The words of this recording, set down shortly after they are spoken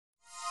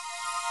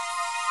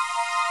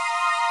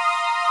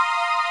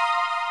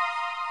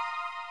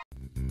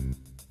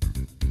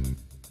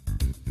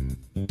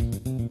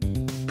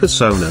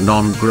persona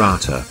non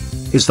grata,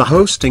 is the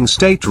hosting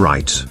state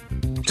right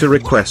to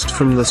request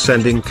from the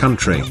sending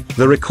country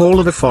the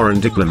recall of a foreign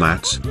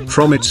diplomat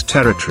from its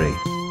territory,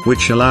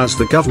 which allows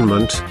the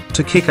government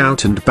to kick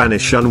out and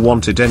banish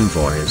unwanted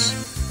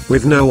envoys,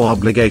 with no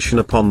obligation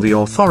upon the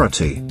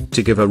authority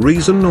to give a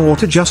reason or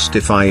to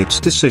justify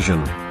its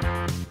decision.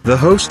 The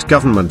host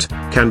government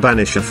can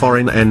banish a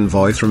foreign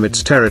envoy from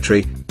its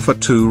territory for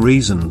two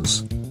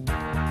reasons.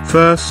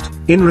 First,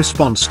 in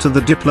response to the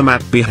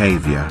diplomat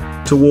behavior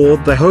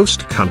toward the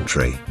host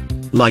country,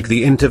 like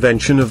the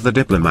intervention of the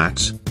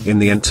diplomat in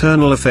the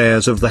internal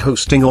affairs of the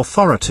hosting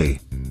authority,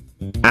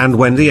 and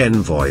when the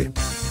envoy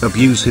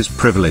abuses his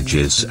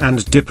privileges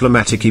and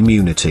diplomatic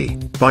immunity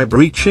by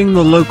breaching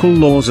the local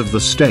laws of the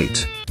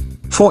state.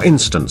 For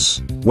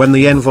instance, when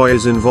the envoy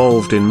is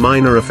involved in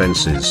minor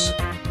offenses,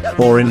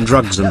 or in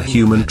drugs and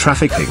human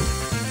trafficking,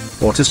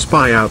 or to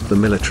spy out the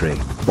military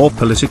or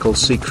political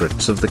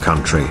secrets of the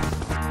country.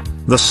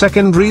 The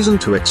second reason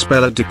to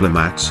expel a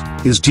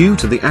diplomat is due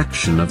to the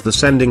action of the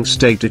sending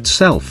state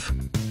itself,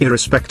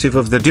 irrespective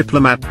of the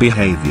diplomat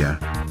behavior.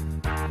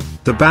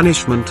 The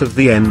banishment of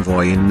the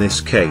envoy in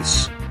this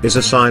case is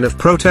a sign of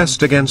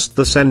protest against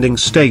the sending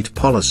state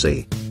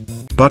policy.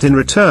 But in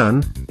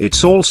return,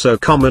 it's also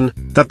common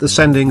that the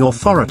sending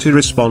authority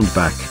respond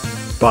back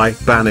by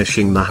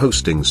banishing the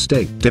hosting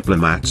state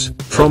diplomat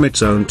from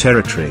its own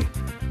territory,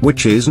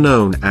 which is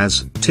known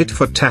as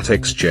tit-for-tat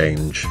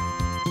exchange.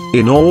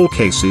 In all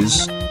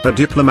cases, a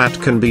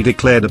diplomat can be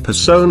declared a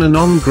persona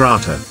non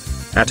grata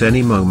at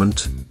any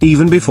moment,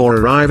 even before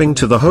arriving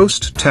to the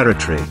host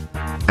territory.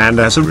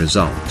 And as a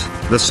result,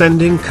 the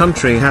sending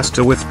country has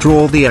to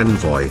withdraw the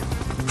envoy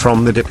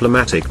from the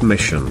diplomatic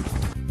mission.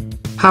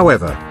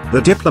 However,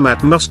 the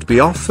diplomat must be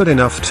offered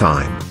enough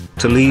time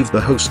to leave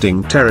the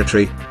hosting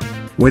territory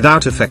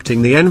without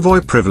affecting the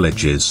envoy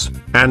privileges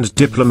and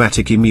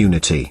diplomatic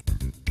immunity.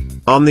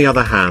 On the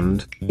other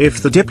hand,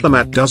 if the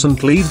diplomat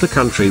doesn't leave the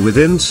country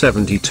within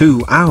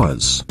 72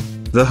 hours,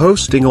 the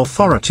hosting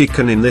authority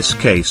can in this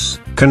case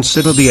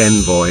consider the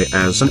envoy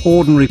as an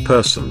ordinary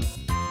person.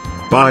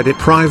 By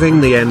depriving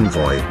the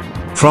envoy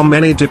from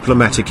any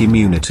diplomatic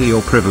immunity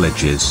or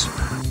privileges,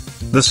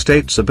 the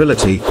state's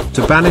ability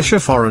to banish a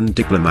foreign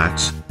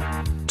diplomat,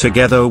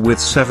 together with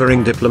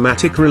severing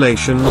diplomatic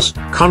relations,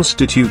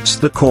 constitutes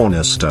the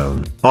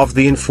cornerstone of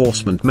the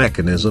enforcement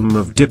mechanism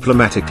of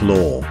diplomatic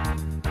law.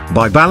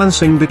 By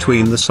balancing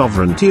between the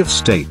sovereignty of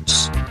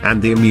states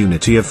and the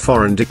immunity of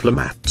foreign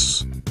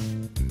diplomats,